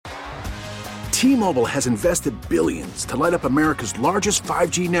T-Mobile has invested billions to light up America's largest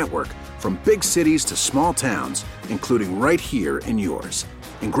 5G network, from big cities to small towns, including right here in yours.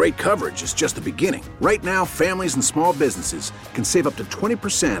 And great coverage is just the beginning. Right now, families and small businesses can save up to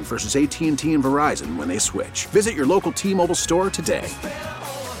 20% versus AT&T and Verizon when they switch. Visit your local T-Mobile store today.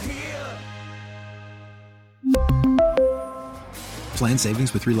 Plan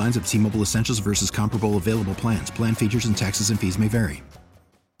savings with 3 lines of T-Mobile Essentials versus comparable available plans. Plan features and taxes and fees may vary.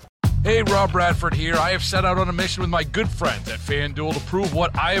 Hey, Rob Bradford here. I have set out on a mission with my good friends at FanDuel to prove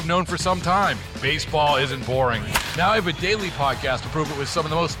what I have known for some time. Baseball isn't boring. Now I have a daily podcast to prove it with some of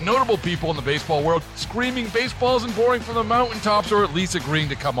the most notable people in the baseball world, screaming baseball isn't boring from the mountaintops, or at least agreeing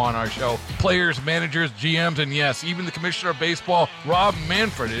to come on our show. Players, managers, GMs, and yes, even the commissioner of baseball, Rob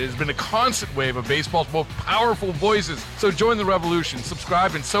Manfred. It has been a constant wave of baseball's most powerful voices. So join the revolution.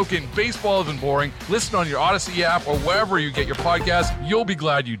 Subscribe and soak in Baseball Isn't Boring. Listen on your Odyssey app or wherever you get your podcast. You'll be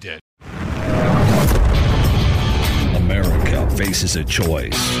glad you did. America faces a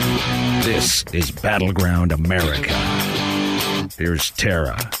choice. This is Battleground America. Here's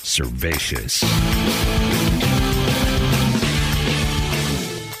Tara Servatius.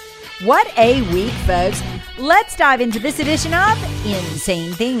 What a week, folks. Let's dive into this edition of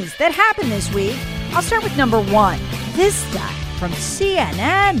Insane Things That Happened This Week. I'll start with number 1. This stuff from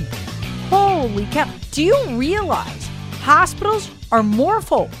CNN. Holy cow. Do you realize hospitals are more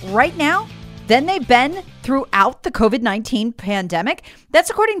full right now than they've been throughout the COVID-19 pandemic? That's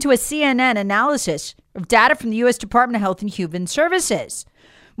according to a CNN analysis of data from the U.S. Department of Health and Human Services.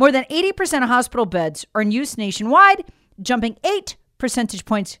 More than 80% of hospital beds are in use nationwide, jumping 8 percentage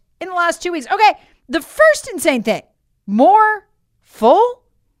points in the last 2 weeks. Okay, the first insane thing, more full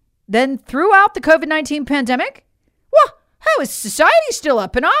than throughout the COVID-19 pandemic? Well, how is society still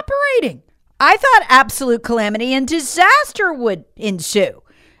up and operating? I thought absolute calamity and disaster would ensue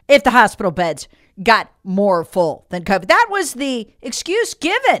if the hospital beds got more full than COVID. That was the excuse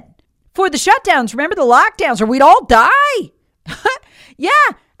given for the shutdowns. Remember the lockdowns, or we'd all die. Yeah,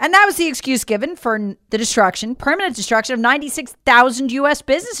 and that was the excuse given for the destruction, permanent destruction of 96,000 U.S.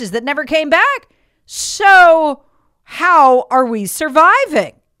 businesses that never came back. So how are we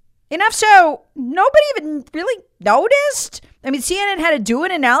surviving? Enough so nobody even really noticed. I mean, CNN had to do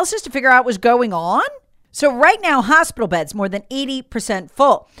an analysis to figure out what was going on. So right now, hospital beds more than 80%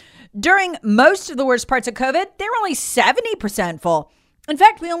 full. During most of the worst parts of COVID, they were only 70% full. In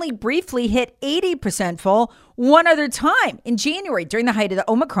fact, we only briefly hit 80% full one other time in January during the height of the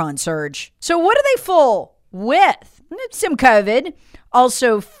Omicron surge. So what are they full with? Some COVID,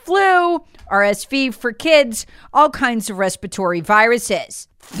 also flu, RSV for kids, all kinds of respiratory viruses.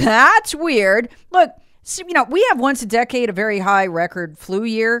 That's weird. Look, so, we have once a decade a very high record flu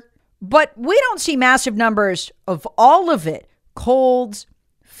year, but we don't see massive numbers of all of it. Colds,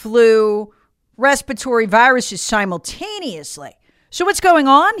 flu, respiratory viruses simultaneously. So what's going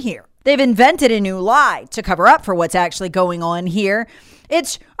on here? They've invented a new lie to cover up for what's actually going on here.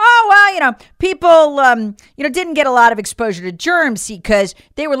 It's, people, didn't get a lot of exposure to germs because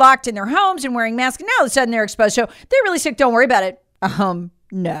they were locked in their homes and wearing masks. And now all of a sudden they're exposed. So they're really sick. Don't worry about it.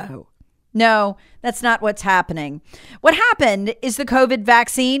 No, that's not what's happening. What happened is the COVID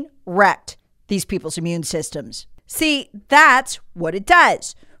vaccine wrecked these people's immune systems. See, that's what it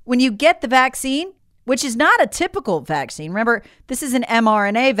does. When you get the vaccine, which is not a typical vaccine. Remember, this is an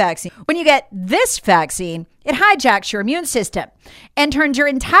mRNA vaccine. When you get this vaccine, it hijacks your immune system and turns your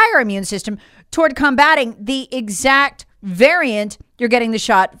entire immune system toward combating the exact variant you're getting the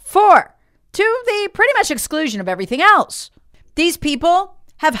shot for, to the pretty much exclusion of everything else. These people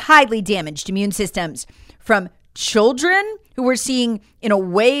have highly damaged immune systems, from children who we're seeing in a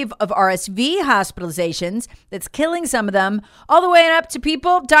wave of RSV hospitalizations that's killing some of them, all the way up to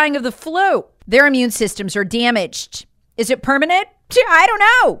people dying of the flu. Their immune systems are damaged. Is it permanent? I don't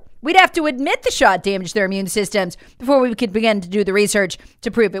know. We'd have to admit the shot damaged their immune systems before we could begin to do the research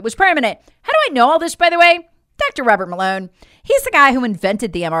to prove it was permanent. How do I know all this, by the way? Dr. Robert Malone. He's the guy who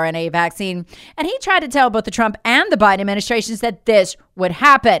invented the mRNA vaccine, and he tried to tell both the Trump and the Biden administrations that this would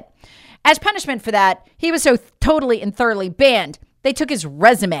happen. As punishment for that, he was so totally and thoroughly banned, they took his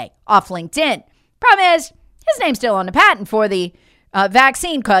resume off LinkedIn. Problem is, his name's still on the patent for the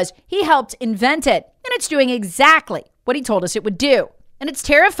vaccine because he helped invent it, and it's doing exactly what he told us it would do. And it's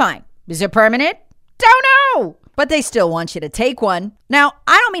terrifying. Is it permanent? Don't know. But they still want you to take one. Now,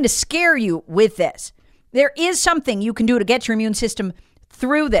 I don't mean to scare you with this. There is something you can do to get your immune system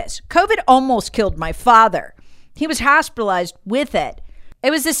through this. COVID almost killed my father. He was hospitalized with it.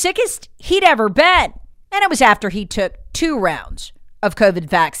 It was the sickest he'd ever been. And it was after he took 2 rounds of COVID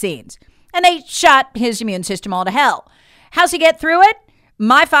vaccines. And they shot his immune system all to hell. How's he get through it?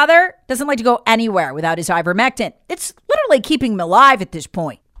 My father doesn't like to go anywhere without his ivermectin. It's literally keeping him alive at this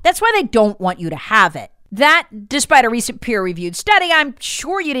point. That's why they don't want you to have it. That, despite a recent peer-reviewed study I'm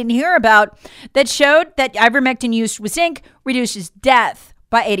sure you didn't hear about, that showed that ivermectin used with zinc reduces death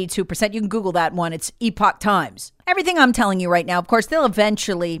by 82%. You can Google that one. It's Epoch Times. Everything I'm telling you right now, of course, they'll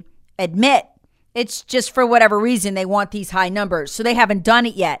eventually admit. It's just for whatever reason they want these high numbers. So they haven't done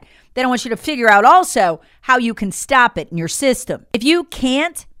it yet. They don't want you to figure out also how you can stop it in your system. If you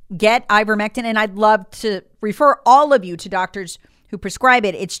can't get ivermectin, and I'd love to refer all of you to doctors who prescribe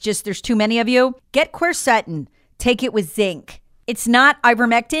it, it's just there's too many of you, get quercetin. Take it with zinc. It's not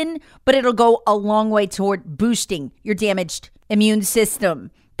ivermectin, but it'll go a long way toward boosting your damaged immune system.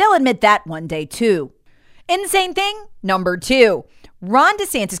 They'll admit that one day too. Insane thing number 2. Ron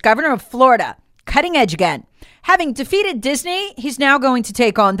DeSantis, governor of Florida, cutting edge again. Having defeated Disney, he's now going to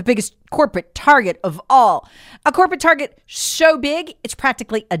take on the biggest corporate target of all. A corporate target so big, it's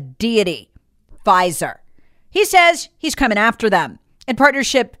practically a deity. Pfizer. He says he's coming after them in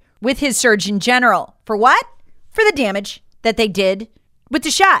partnership with his Surgeon General. For what? For the damage that they did with the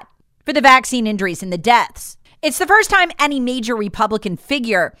shot, for the vaccine injuries and the deaths. It's the first time any major Republican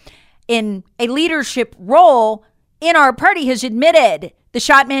figure in a leadership role in our party has admitted the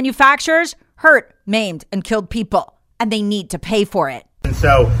shot manufacturers hurt, maimed, and killed people, and they need to pay for it. And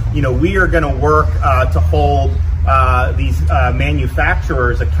so, we are going to work to hold these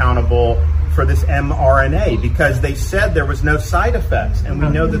manufacturers accountable for this mRNA because they said there was no side effects, and we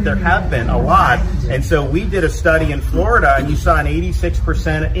know that there have been a lot. And so we did a study in Florida, and you saw an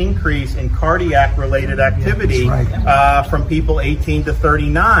 86% increase in cardiac-related activity from people 18 to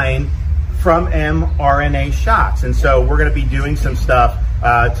 39 from mRNA shots. And so we're going to be doing some stuff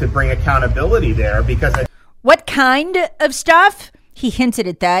to bring accountability there because... What kind of stuff? He hinted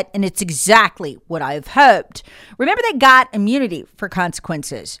at that, and it's exactly what I've hoped. Remember, they got immunity for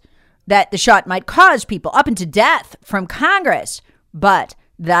consequences that the shot might cause people up into death from Congress. But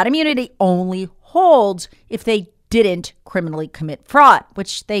that immunity only holds if they didn't criminally commit fraud,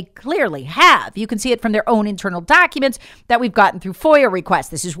 which they clearly have. You can see it from their own internal documents that we've gotten through FOIA requests.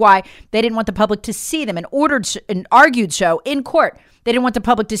 This is why they didn't want the public to see them and argued so in court. They didn't want the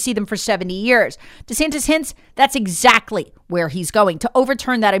public to see them for 70 years. DeSantis hints that's exactly where he's going, to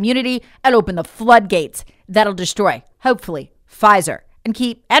overturn that immunity and open the floodgates. That'll destroy, hopefully, Pfizer and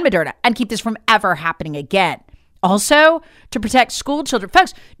Moderna and keep this from ever happening again. Also, to protect school children.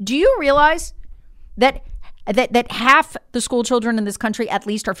 Folks, do you realize that half the school children in this country at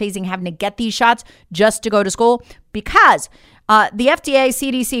least are facing having to get these shots just to go to school? Because the FDA,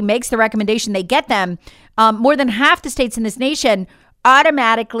 CDC makes the recommendation they get them. More than half the states in this nation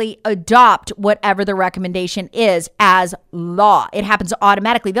automatically adopt whatever the recommendation is as law. It happens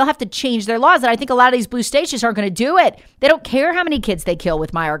automatically. They'll have to change their laws. And I think a lot of these blue states just aren't going to do it. They don't care how many kids they kill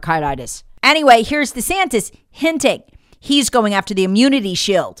with myocarditis. Anyway, here's DeSantis hinting he's going after the immunity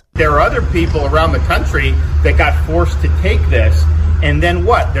shield. There are other people around the country that got forced to take this. And then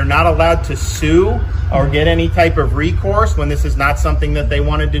what? They're not allowed to sue or get any type of recourse when this is not something that they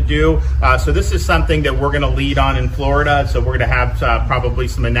wanted to do. So this is something that we're going to lead on in Florida. So we're going to have probably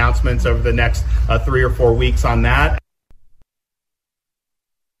some announcements over the next 3 or 4 weeks on that.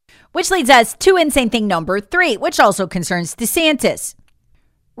 Which leads us to insane thing number 3, which also concerns DeSantis.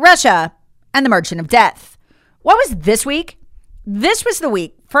 Russia and the Merchant of Death. What was this week? This was the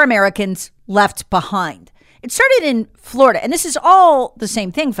week for Americans left behind. It started in Florida, and this is all the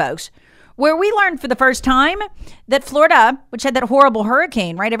same thing, folks, where we learned for the first time that Florida, which had that horrible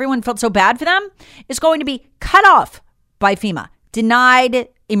hurricane, right? Everyone felt so bad for them, is going to be cut off by FEMA, denied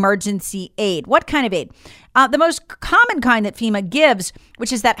emergency aid. What kind of aid? The most common kind that FEMA gives,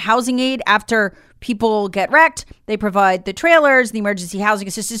 which is that housing aid after people get wrecked. They provide the trailers, the emergency housing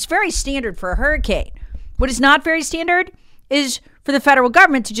assistance. It's very standard for a hurricane. What is not very standard is for the federal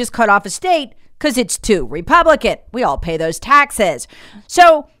government to just cut off a state because it's too Republican. We all pay those taxes.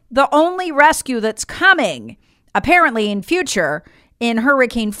 So the only rescue that's coming, apparently in future, in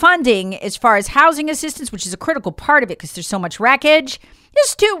hurricane funding, as far as housing assistance, which is a critical part of it because there's so much wreckage,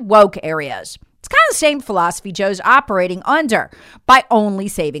 is to woke areas. It's kind of the same philosophy Joe's operating under by only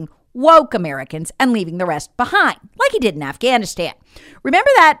saving woke Americans and leaving the rest behind, like he did in Afghanistan. Remember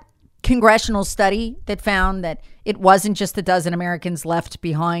that congressional study that found that it wasn't just a dozen Americans left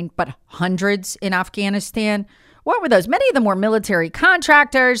behind, but hundreds in Afghanistan? What were those? Many of them were military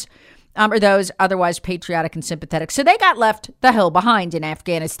contractors or those otherwise patriotic and sympathetic. So they got left the hell behind in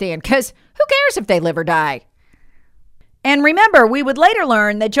Afghanistan because who cares if they live or die? And remember, we would later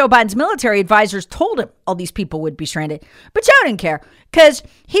learn that Joe Biden's military advisors told him all these people would be stranded. But Joe didn't care because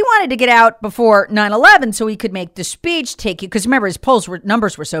he wanted to get out before 9/11 so he could make the speech because remember, his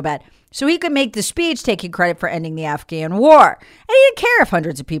numbers were so bad. So he could make the speech taking credit for ending the Afghan war. And he didn't care if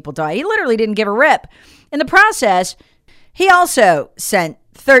hundreds of people died. He literally didn't give a rip. In the process, he also sent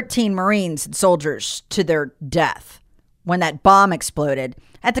 13 Marines and soldiers to their death when that bomb exploded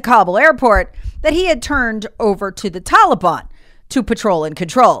at the Kabul airport that he had turned over to the Taliban to patrol and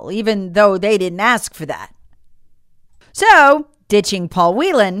control, even though they didn't ask for that. So, ditching Paul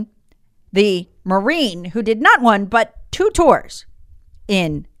Whelan, the Marine who did not one but 2 tours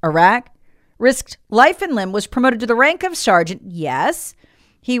in Iraq, risked life and limb, was promoted to the rank of sergeant. Yes,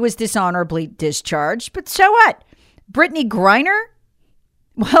 he was dishonorably discharged, but so what? Brittany Griner?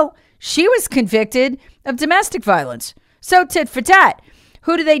 Well, she was convicted of domestic violence. So tit for tat.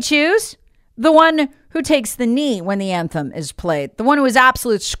 Who do they choose? The one who takes the knee when the anthem is played. The one who has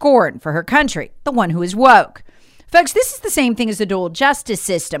absolute scorn for her country. The one who is woke. Folks, this is the same thing as the dual justice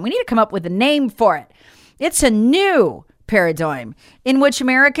system. We need to come up with a name for it. It's a new paradigm in which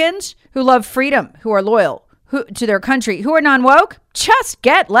Americans who love freedom, who are loyal to their country, who are non-woke, just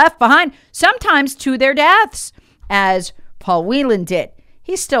get left behind, sometimes to their deaths, as Paul Whelan did.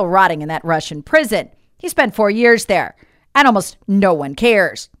 He's still rotting in that Russian prison. He spent 4 years there, and almost no one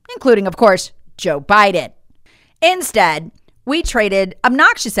cares, including, of course, Joe Biden. Instead, we traded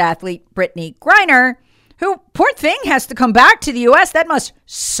obnoxious athlete Brittany Griner, who, poor thing, has to come back to the U.S. That must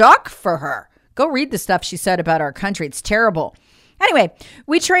suck for her. Go read the stuff she said about our country. It's terrible. Anyway,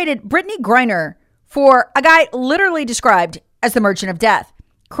 we traded Brittany Griner for a guy literally described as the Merchant of Death,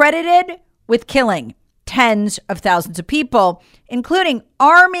 credited with killing tens of thousands of people, including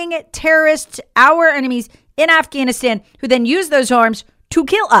arming terrorists, our enemies in Afghanistan, who then use those arms to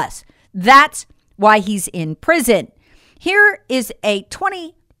kill us. That's why he's in prison. Here is a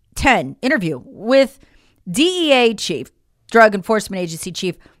 2010 interview with DEA chief, Drug Enforcement Agency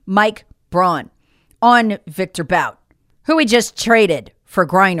chief Mike Braun on Victor Bout, who we just traded for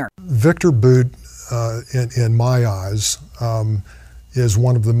Griner. Victor Bout, in my eyes, is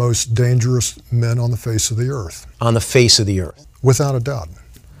one of the most dangerous men on the face of the earth. On the face of the earth? Without a doubt.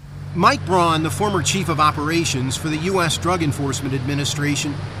 Mike Braun, the former chief of operations for the U.S. Drug Enforcement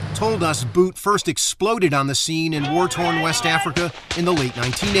Administration, told us Bout first exploded on the scene in war-torn West Africa in the late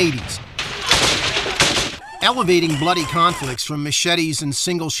 1980s. Elevating bloody conflicts from machetes and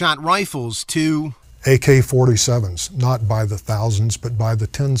single-shot rifles to AK-47s, not by the thousands, but by the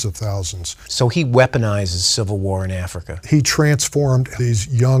tens of thousands. So he weaponizes civil war in Africa. He transformed these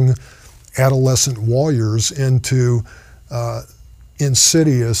young adolescent warriors into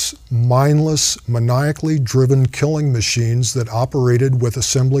insidious, mindless, maniacally driven killing machines that operated with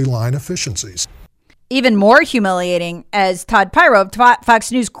assembly line efficiencies. Even more humiliating, as Todd Pyro of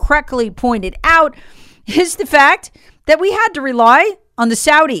Fox News correctly pointed out, is the fact that we had to rely on the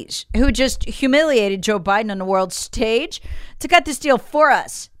Saudis, who just humiliated Joe Biden on the world stage, to cut this deal for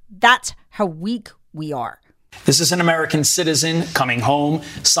us. That's how weak we are. This is an American citizen coming home.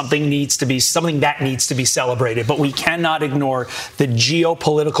 Something that needs to be celebrated. But we cannot ignore the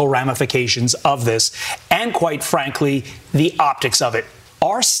geopolitical ramifications of this, and quite frankly, the optics of it.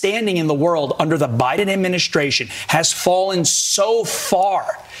 Our standing in the world under the Biden administration has fallen so far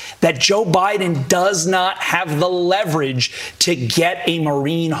that Joe Biden does not have the leverage to get a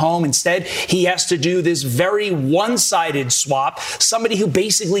Marine home. Instead, he has to do this very one-sided swap, somebody who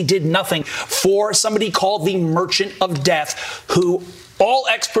basically did nothing, for somebody called the Merchant of Death, who all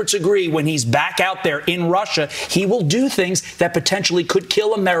experts agree when he's back out there in Russia, he will do things that potentially could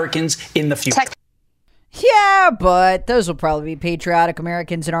kill Americans in the future. Yeah, but those will probably be patriotic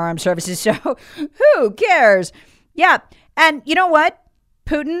Americans in our armed services, so who cares? Yeah, and you know what?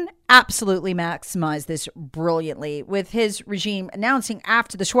 Putin absolutely maximized this brilliantly with his regime announcing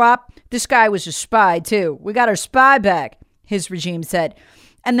after the swap, this guy was a spy too. We got our spy back, his regime said.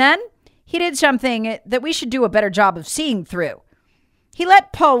 And then he did something that we should do a better job of seeing through. He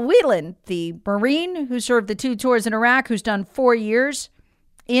let Paul Whelan, the Marine who served the 2 tours in Iraq, who's done 4 years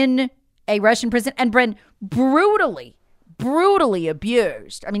in a Russian prison and been brutally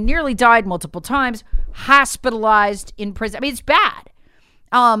abused. I mean, nearly died multiple times, hospitalized in prison. I mean, it's bad.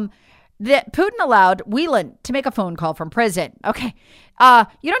 That Putin allowed Whelan to make a phone call from prison. Okay.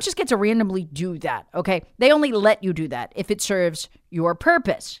 You don't just get to randomly do that. Okay. They only let you do that if it serves your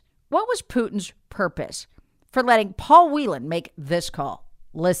purpose. What was Putin's purpose for letting Paul Whelan make this call?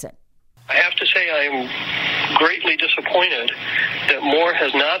 Listen. I have to say I'm greatly disappointed that more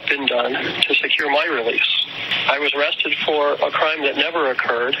has not been done to secure my release. I was arrested for a crime that never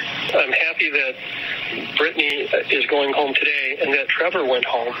occurred. I'm happy that Brittany is going home today and that Trevor went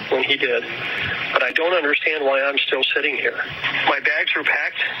home when he did. But I don't understand why I'm still sitting here. My bags are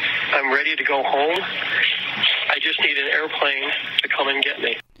packed. I'm ready to go home. I just need an airplane to come and get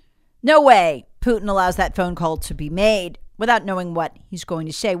me. No way Putin allows that phone call to be made without knowing what he's going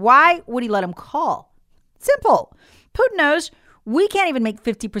to say. Why would he let him call? Simple. Putin knows we can't even make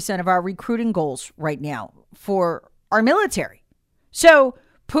 50% of our recruiting goals right now for our military. So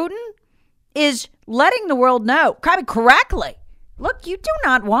Putin is letting the world know, correctly, look, you do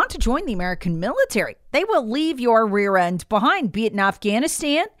not want to join the American military. They will leave your rear end behind, be it in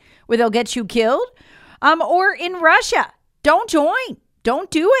Afghanistan, where they'll get you killed, or in Russia. Don't join.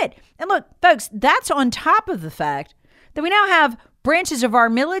 Don't do it. And look, folks, that's on top of the fact that we now have branches of our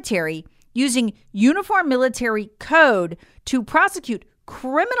military using uniform military code to prosecute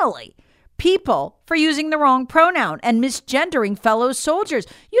criminally people for using the wrong pronoun and misgendering fellow soldiers.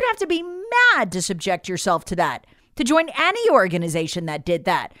 You'd have to be mad to subject yourself to that, to join any organization that did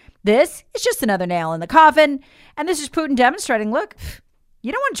that. This is just another nail in the coffin. And this is Putin demonstrating, look,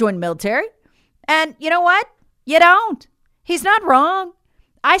 you don't want to join the military. And you know what? You don't. He's not wrong.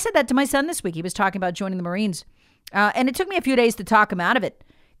 I said that to my son this week. He was talking about joining the Marines. And it took me a few days to talk him out of it.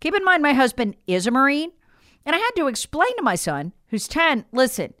 Keep in mind, my husband is a Marine. And I had to explain to my son, who's 10,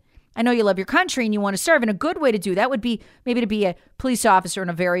 listen, I know you love your country and you want to serve. And a good way to do that would be maybe to be a police officer in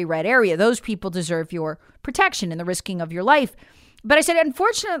a very red area. Those people deserve your protection and the risking of your life. But I said,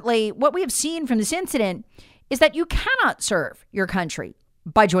 unfortunately, what we have seen from this incident is that you cannot serve your country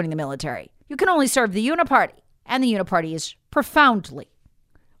by joining the military. You can only serve the Uniparty. And the Uniparty is profoundly,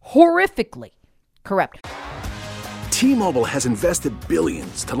 horrifically corrupt. T-Mobile has invested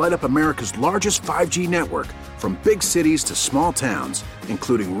billions to light up America's largest 5G network, from big cities to small towns,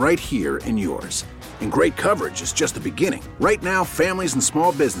 including right here in yours. And great coverage is just the beginning. Right now, families and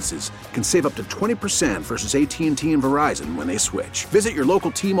small businesses can save up to 20% versus AT&T and Verizon when they switch. Visit your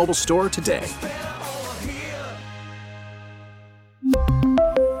local T-Mobile store today.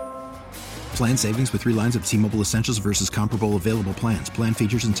 Plan savings with 3 lines of T-Mobile Essentials versus comparable available plans. Plan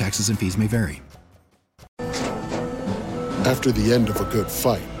features and taxes and fees may vary. After the end of a good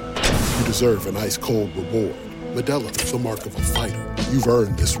fight, you deserve an ice-cold reward. Modelo is the mark of a fighter. You've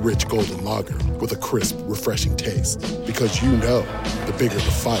earned this rich golden lager with a crisp, refreshing taste. Because you know, the bigger the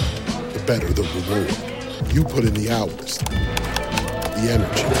fight, the better the reward. You put in the hours, the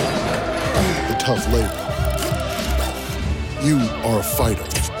energy, the tough labor. You are a fighter,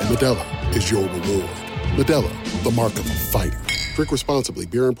 and Modelo is your reward. Modelo, the mark of a fighter. Drink responsibly.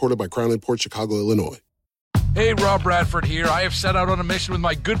 Beer imported by Crown Imports, Chicago, Illinois. Hey, Rob Bradford here. I have set out on a mission with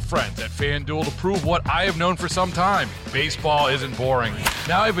my good friends at FanDuel to prove what I have known for some time. Baseball isn't boring.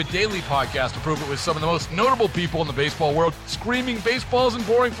 Now I have a daily podcast to prove it with some of the most notable people in the baseball world, screaming baseball isn't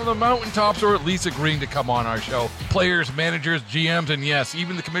boring from the mountaintops, or at least agreeing to come on our show. Players, managers, GMs, and yes,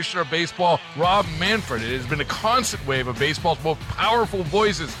 even the commissioner of baseball, Rob Manfred. It has been a constant wave of baseball's most powerful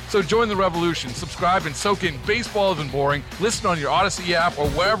voices. So join the revolution. Subscribe and soak in Baseball Isn't Boring. Listen on your Odyssey app or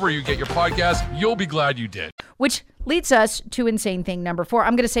wherever you get your podcast. You'll be glad you did. Which leads us to insane thing number 4.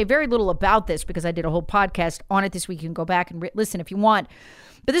 I'm going to say very little about this because I did a whole podcast on it this week. You can go back and listen if you want.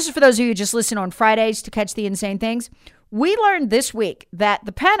 But this is for those of you who just listen on Fridays to catch the insane things. We learned this week that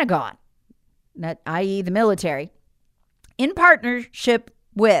the Pentagon, i.e. the military, in partnership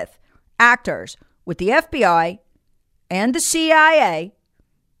with actors with the FBI and the CIA,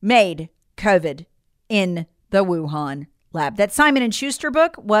 made COVID in the Wuhan lab. That Simon & Schuster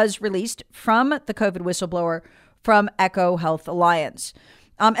book was released from the COVID whistleblower from Echo Health Alliance.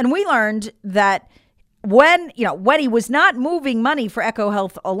 And we learned that when he was not moving money for Echo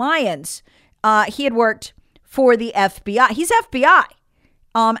Health Alliance, he had worked for the FBI. He's FBI.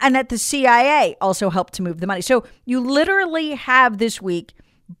 And that the CIA also helped to move the money. So you literally have this week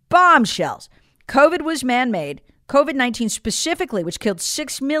bombshells. COVID was man-made. COVID-19 specifically, which killed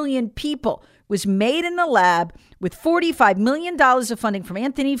 6 million people, was made in the lab with $45 million of funding from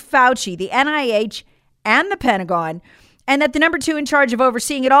Anthony Fauci, the NIH, and the Pentagon, and that the number 2 in charge of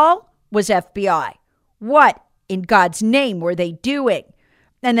overseeing it all was FBI. What in God's name were they doing?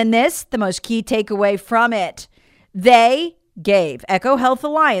 And then this, the most key takeaway from it, they gave Echo Health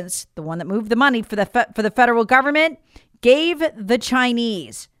Alliance, the one that moved the money for the federal government, gave the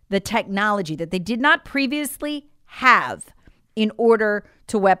Chinese the technology that they did not previously have in order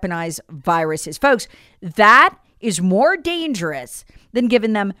to weaponize viruses. Folks, that is more dangerous than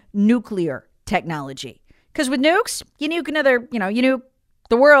giving them nuclear technology. Because with nukes, you nuke another, you nuke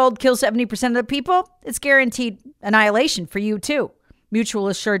the world kills 70% of the people, it's guaranteed annihilation for you too. Mutual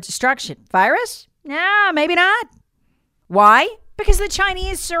assured destruction. Virus? Nah, maybe not. Why? Because the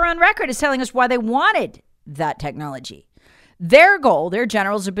Chinese are on record as telling us why they wanted that technology. Their goal, their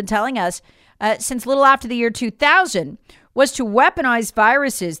generals have been telling us since little after the year 2000, was to weaponize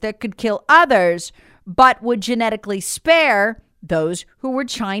viruses that could kill others, but would genetically spare those who were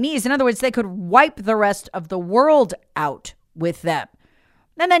Chinese. In other words, they could wipe the rest of the world out with them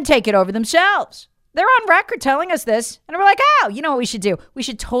and then take it over themselves. They're on record telling us this, and we're like, oh, you know what we should do? We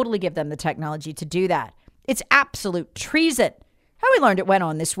should totally give them the technology to do that. It's absolute treason. How we learned it went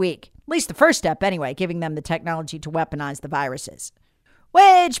on this week. At least the first step anyway, giving them the technology to weaponize the viruses.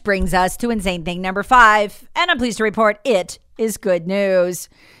 Which brings us to insane thing number 5. And I'm pleased to report it is good news.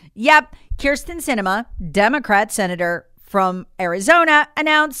 Yep, Kyrsten Sinema, Democrat senator from Arizona,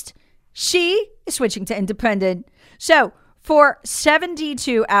 announced she is switching to independent. So for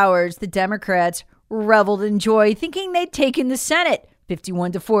 72 hours, the Democrats reveled in joy, thinking they'd taken the Senate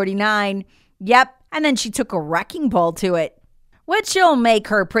 51-49. Yep, and then she took a wrecking ball to it, which will make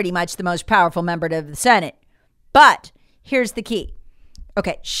her pretty much the most powerful member of the Senate. But here's the key.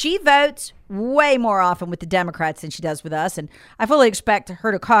 Okay, she votes way more often with the Democrats than she does with us, and I fully expect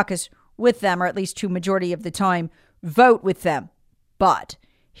her to caucus with them, or at least to majority of the time vote with them. But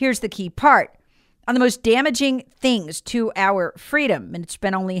here's the key part. On the most damaging things to our freedom, and it's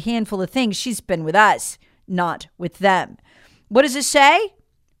been only a handful of things, she's been with us, not with them. What does it say?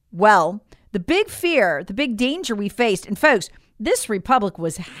 Well, the big fear, the big danger we faced, and folks, this republic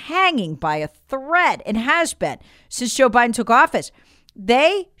was hanging by a thread and has been since Joe Biden took office.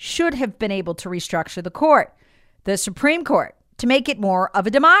 They should have been able to restructure the court, the Supreme Court, to make it more of a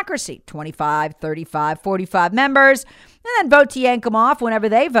democracy, 25, 35, 45 members, and then vote to yank them off whenever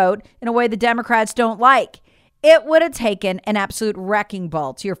they vote in a way the Democrats don't like. It would have taken an absolute wrecking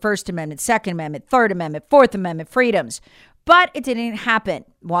ball to your First Amendment, Second Amendment, Third Amendment, Fourth Amendment freedoms. But it didn't happen.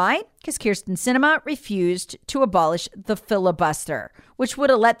 Why? Because Kyrsten Sinema refused to abolish the filibuster, which would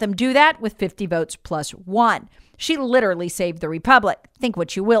have let them do that with 50 votes plus 1. She literally saved the republic. Think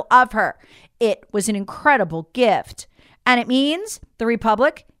what you will of her. It was an incredible gift. And it means the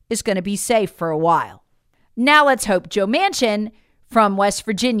republic is going to be safe for a while. Now let's hope Joe Manchin from West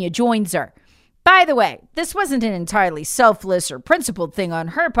Virginia joins her. By the way, this wasn't an entirely selfless or principled thing on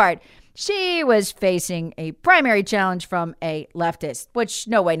her part. She was facing a primary challenge from a leftist, which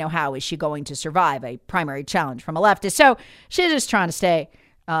no way, no how is she going to survive a primary challenge from a leftist. So she's just trying to stay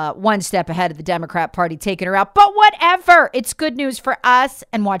one step ahead of the Democrat Party taking her out. But whatever, it's good news for us.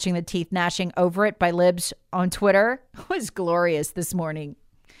 And watching the teeth gnashing over it by libs on Twitter was glorious this morning.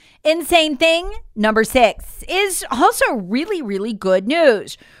 Insane thing number 6 is also really, really good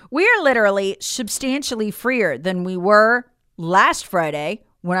news. We are literally substantially freer than we were last Friday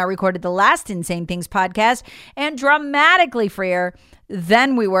when I recorded the last Insane Things podcast, and dramatically freer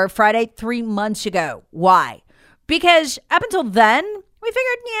than we were Friday 3 months ago. Why? Because up until then, we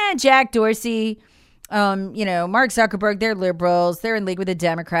figured, Jack Dorsey, Mark Zuckerberg, they're liberals. They're in league with the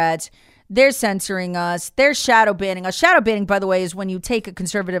Democrats. They're censoring us. They're shadow banning us. Shadow banning, by the way, is when you take a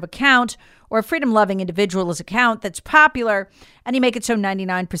conservative account or a freedom-loving individual's account that's popular and you make it so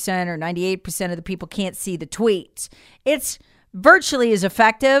 99% or 98% of the people can't see the tweets. It's virtually as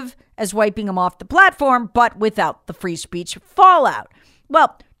effective as wiping them off the platform, but without the free speech fallout.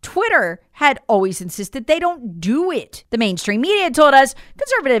 Well, Twitter had always insisted they don't do it. The mainstream media told us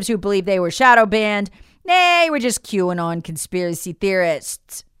conservatives who believed they were shadow banned, they were just QAnon conspiracy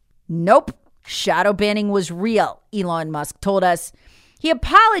theorists. Nope. Shadow banning was real, Elon Musk told us. He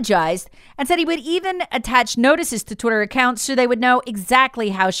apologized and said he would even attach notices to Twitter accounts so they would know exactly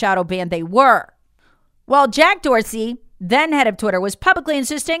how shadow banned they were. While Jack Dorsey, then head of Twitter, was publicly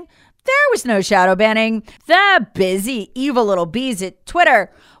insisting there was no shadow banning. The busy, evil little bees at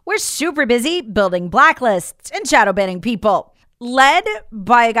Twitter were super busy building blacklists and shadow banning people. Led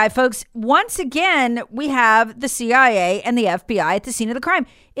by a guy, folks, once again, we have the CIA and the FBI at the scene of the crime.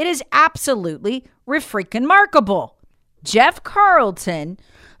 It is absolutely freaking-markable. Jeff Carlton,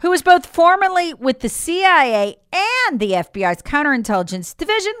 who was both formerly with the CIA and the FBI's counterintelligence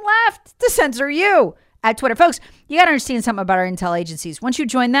division, left to censor you at Twitter. Folks, you got to understand something about our intel agencies. Once you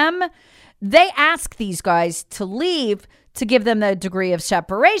join them, they ask these guys to leave to give them the degree of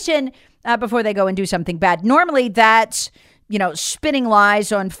separation before they go and do something bad. Normally, that's spinning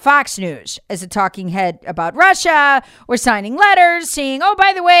lies on Fox News as a talking head about Russia, or signing letters saying, oh,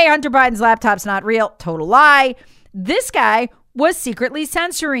 by the way, Hunter Biden's laptop's not real. Total lie. This guy was secretly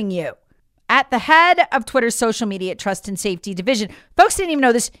censoring you at the head of Twitter's social media trust and safety division. Folks didn't even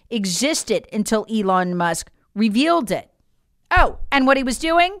know this existed until Elon Musk revealed it. Oh, and what he was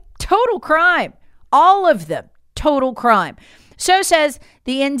doing? Total crime. All of them. Total crime. So says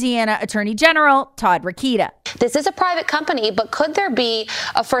the Indiana Attorney General, Todd Rokita. This is a private company, but could there be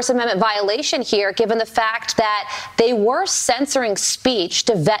a First Amendment violation here, given the fact that they were censoring speech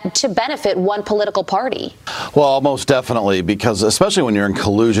to benefit one political party? Well, most definitely, because especially when you're in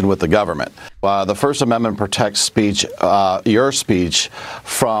collusion with the government. The First Amendment protects speech, your speech,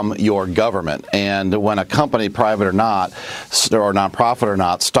 from your government. And when a company, private or not, or nonprofit or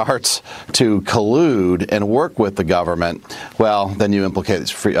not, starts to collude and work with the government, well, then you implicate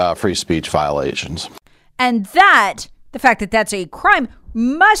free speech violations. And the fact that that's a crime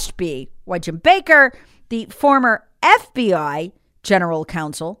must be why Jim Baker, the former FBI general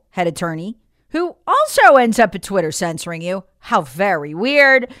counsel, head attorney, who also ends up at Twitter censoring you, how very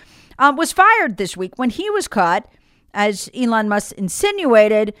weird, was fired this week when he was caught, as Elon Musk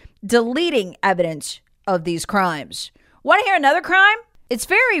insinuated, deleting evidence of these crimes. Want to hear another crime? It's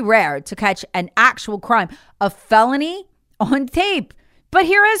very rare to catch an actual crime, a felony on tape. But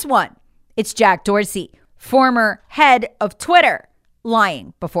here is one. It's Jack Dorsey, former head of Twitter,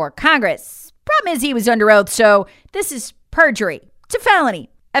 lying before Congress. Problem is he was under oath, so this is perjury. It's a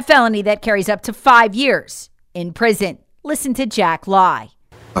felony that carries up to 5 years in prison. Listen to Jack lie.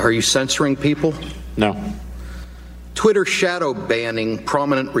 Are you censoring people? No. Twitter shadow banning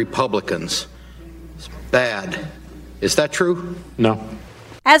prominent Republicans. It's bad. Is that true? No.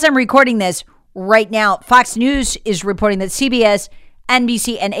 As I'm recording this right now, Fox News is reporting that CBS,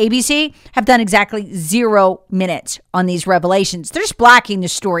 NBC, and ABC have done exactly 0 minutes on these revelations. They're just blacking the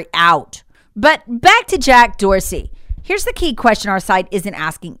story out. But back to Jack Dorsey. Here's the key question our side isn't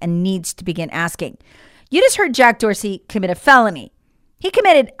asking and needs to begin asking. You just heard Jack Dorsey commit a felony. He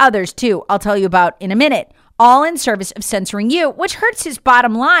committed others too, I'll tell you about in a minute, all in service of censoring you, which hurts his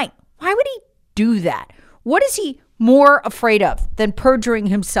bottom line. Why would he do that? What is he more afraid of than perjuring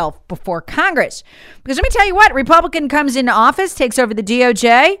himself before Congress? Because let me tell you what, Republican comes into office, takes over the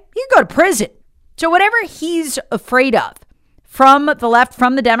DOJ, he can go to prison. So whatever he's afraid of, from the left,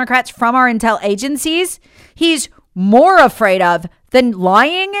 from the Democrats, from our intel agencies, he's more afraid of than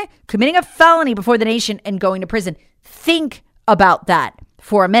lying, committing a felony before the nation, and going to prison. Think about that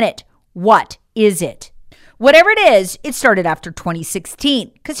for a minute. What is it? Whatever it is, it started after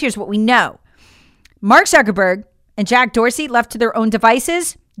 2016. Because here's what we know. Mark Zuckerberg and Jack Dorsey, left to their own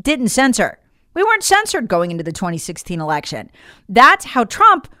devices, didn't censor. We weren't censored going into the 2016 election. That's how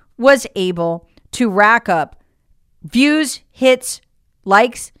Trump was able to rack up views, hits,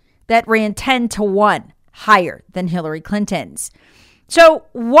 likes that ran 10 to 1 higher than Hillary Clinton's. So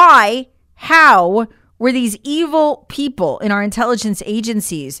how were these evil people in our intelligence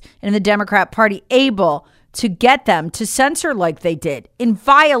agencies and in the Democrat Party able to get them to censor like they did in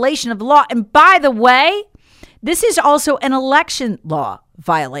violation of the law? And by the way, this is also an election law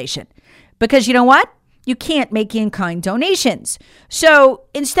violation, because you know what? You can't make in-kind donations. So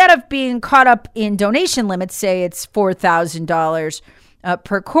instead of being caught up in donation limits, say it's $4,000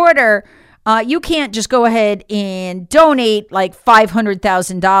 per quarter, you can't just go ahead and donate like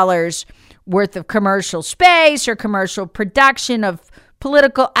 $500,000 worth of commercial space or commercial production of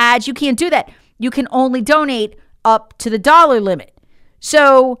political ads. You can't do that. You can only donate up to the dollar limit.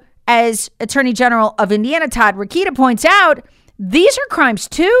 So as Attorney General of Indiana, Todd Rokita, points out, these are crimes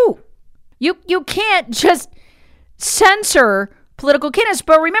too. You can't just censor political candidates.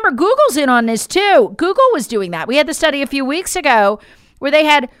 But remember, Google's in on this too. Google was doing that. We had the study a few weeks ago where they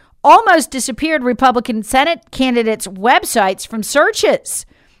had almost disappeared Republican Senate candidates' websites from searches.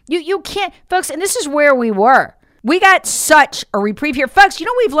 You can't, folks, and this is where we were. We got such a reprieve here. Folks, you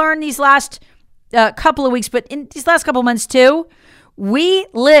know we've learned these last couple of weeks, but in these last couple of months too, we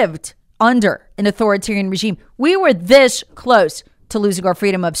lived under an authoritarian regime. We were this close to losing our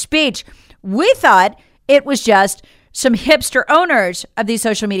freedom of speech. We thought it was just some hipster owners of these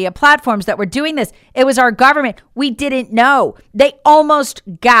social media platforms that were doing this. It was our government. We didn't know. They almost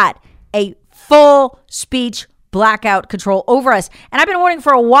got a full speech blackout control over us. And I've been warning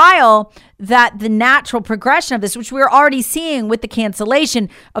for a while that the natural progression of this, which we were already seeing with the cancellation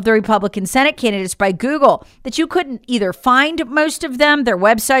of the Republican Senate candidates by Google, that you couldn't either find most of them, their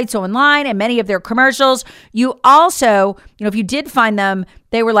websites online, and many of their commercials. You also, if you did find them,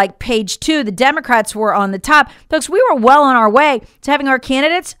 they were like page 2. The Democrats were on the top. Folks, we were well on our way to having our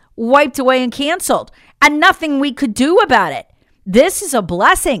candidates wiped away and canceled, and nothing we could do about it. This is a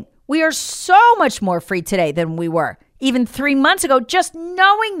blessing. We are so much more free today than we were even 3 months ago, just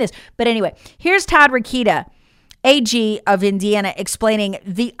knowing this. But anyway, here's Todd Rokita, AG of Indiana, explaining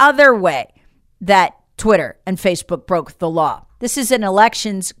the other way that Twitter and Facebook broke the law. This is an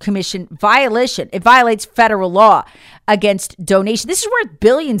Elections Commission violation. It violates federal law against donation. This is worth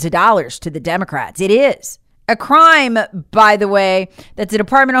billions of dollars to the Democrats. It is a crime, by the way, that the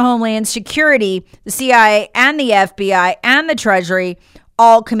Department of Homeland Security, the CIA, and the FBI, and the Treasury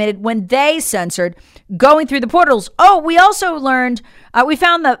all committed when they censored going through the portals. Oh, we also learned, we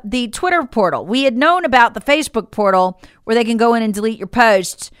found the Twitter portal. We had known about the Facebook portal where they can go in and delete your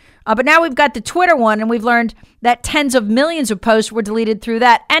posts. But now we've got the Twitter one, and we've learned that tens of millions of posts were deleted through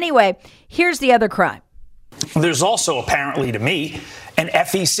that. Anyway, here's the other crime. There's also, apparently to me, an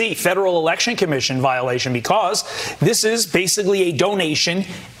FEC, Federal Election Commission violation, because this is basically a donation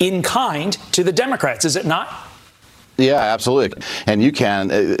in kind to the Democrats, is it not? Yeah, absolutely. And you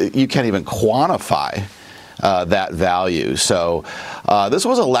can't even quantify that value. So this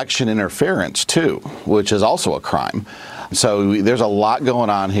was election interference, too, which is also a crime. So there's a lot going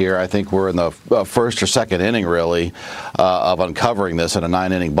on here. I think we're in the first or second inning, really, of uncovering this in a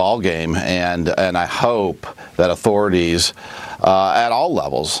 9-inning ball game. And I hope that authorities at all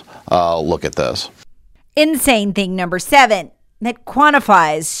levels look at this. Insane thing number 7 that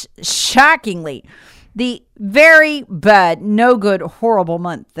quantifies, shockingly, the very bad, no good, horrible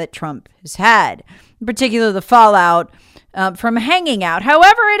month that Trump has had, in particular the fallout from hanging out,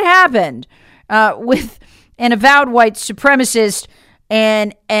 however it happened, with an avowed white supremacist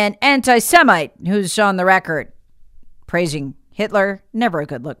and an anti-Semite who's on the record praising Hitler. Never a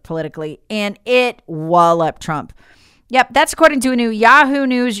good look politically. And it walloped Trump. Yep, that's according to a new Yahoo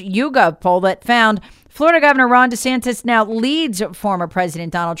News YouGov poll that found Florida Governor Ron DeSantis now leads former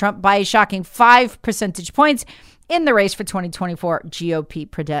President Donald Trump by a shocking 5 percentage points in the race for 2024 GOP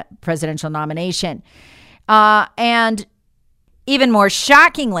presidential nomination. And even more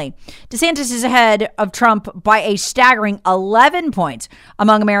shockingly, DeSantis is ahead of Trump by a staggering 11 points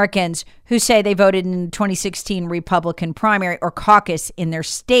among Americans who say they voted in the 2016 Republican primary or caucus in their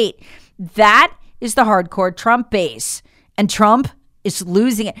state. That is the hardcore Trump base, and Trump is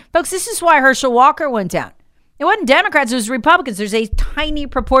losing it. Folks, this is why Herschel Walker went down. It wasn't Democrats, it was Republicans. There's a tiny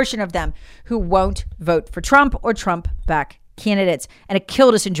proportion of them who won't vote for Trump or Trump-backed candidates, and it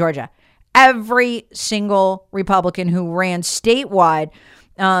killed us in Georgia. Every single Republican who ran statewide,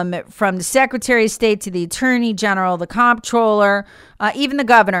 from the Secretary of State to the Attorney General, the Comptroller, even the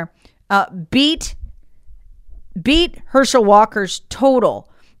governor, beat Herschel Walker's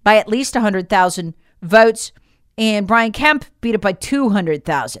total by at least 100,000 votes, and Brian Kemp beat it by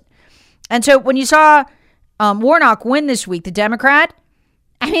 200,000. And so when you saw Warnock win this week, the Democrat,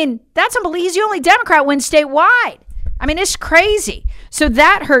 I mean, that's unbelievable. He's the only Democrat win statewide. I mean, it's crazy. So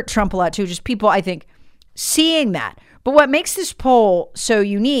that hurt Trump a lot, too, just people, I think, seeing that. But what makes this poll so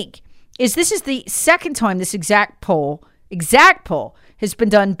unique is this is the second time this exact poll has been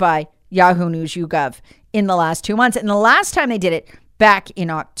done by Yahoo News YouGov in the last 2 months. And the last time they did it, back in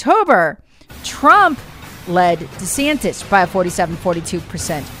October, Trump led DeSantis by a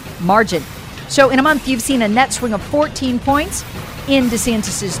 47-42% margin. So in a month, you've seen a net swing of 14 points in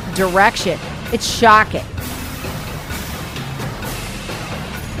DeSantis' direction. It's shocking.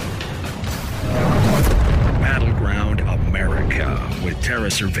 Battleground America with Tara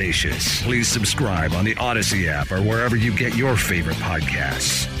Servatius. Please subscribe on the Odyssey app or wherever you get your favorite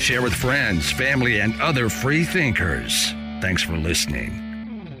podcasts. Share with friends, family, and other free thinkers. Thanks for listening.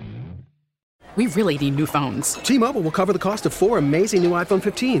 We really need new phones. T-Mobile will cover the cost of 4 amazing new iPhone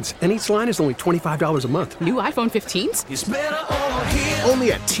 15s, and each line is only $25 a month. New iPhone 15s? It's better over here.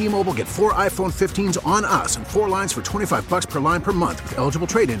 Only at T-Mobile, get 4 iPhone 15s on us and 4 lines for $25 per line per month with eligible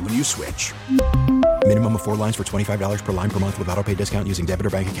trade-in when you switch. Minimum of 4 lines for $25 per line per month with autopay discount using debit or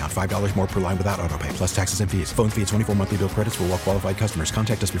bank account. $5 more per line without autopay, plus taxes and fees. Phone fee at 24 monthly bill credits for well-qualified customers.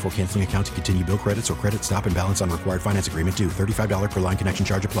 Contact us before canceling account to continue bill credits or credit stop and balance on required finance agreement due. $35 per line connection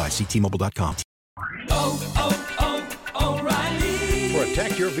charge applies. See T-Mobile.com. O'Reilly.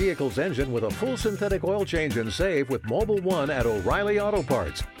 Protect your vehicle's engine with a full synthetic oil change and save with Mobil 1 at O'Reilly Auto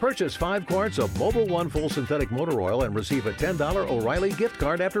Parts. Purchase 5 quarts of Mobil 1 full synthetic motor oil and receive a $10 O'Reilly gift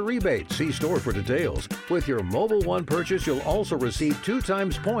card after rebate. See store for details. With your Mobil 1 purchase, you'll also receive 2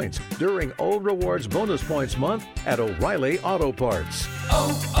 times points during O Rewards Bonus Points Month at O'Reilly Auto Parts.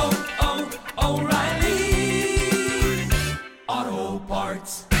 O'Reilly Auto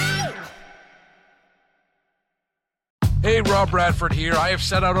Parts. Hey, Rob Bradford here. I have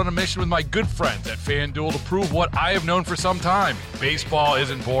set out on a mission with my good friends at FanDuel to prove what I have known for some time. Baseball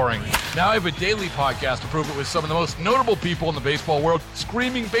isn't boring. Now I have a daily podcast to prove it with some of the most notable people in the baseball world,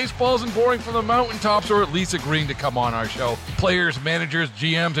 screaming baseball isn't boring from the mountaintops, or at least agreeing to come on our show. Players, managers,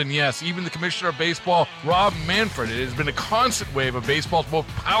 GMs, and yes, even the commissioner of baseball, Rob Manfred. It has been a constant wave of baseball's most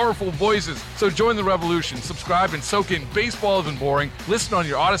powerful voices. So join the revolution. Subscribe and soak in Baseball Isn't Boring. Listen on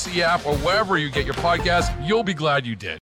your Odyssey app or wherever you get your podcasts. You'll be glad you did.